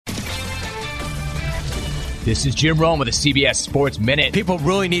This is Jim Rome with a CBS Sports Minute. People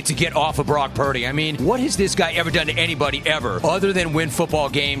really need to get off of Brock Purdy. I mean, what has this guy ever done to anybody ever other than win football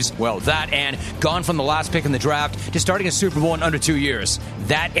games? Well, that and gone from the last pick in the draft to starting a Super Bowl in under 2 years.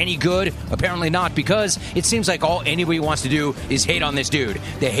 That any good? Apparently not, because it seems like all anybody wants to do is hate on this dude.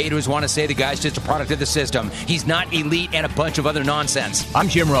 The haters want to say the guy's just a product of the system. He's not elite and a bunch of other nonsense. I'm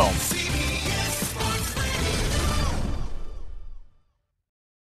Jim Rome.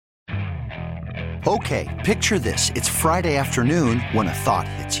 Okay, picture this. It's Friday afternoon when a thought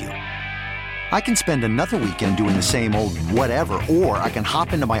hits you. I can spend another weekend doing the same old whatever, or I can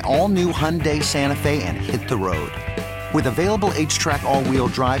hop into my all-new Hyundai Santa Fe and hit the road. With available H-Track all-wheel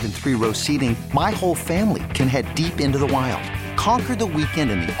drive and 3-row seating, my whole family can head deep into the wild. Conquer the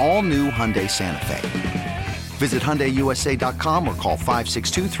weekend in the all-new Hyundai Santa Fe. Visit HyundaiUSA.com or call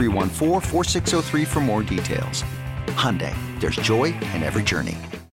 562-314-4603 for more details. Hyundai, there's joy in every journey.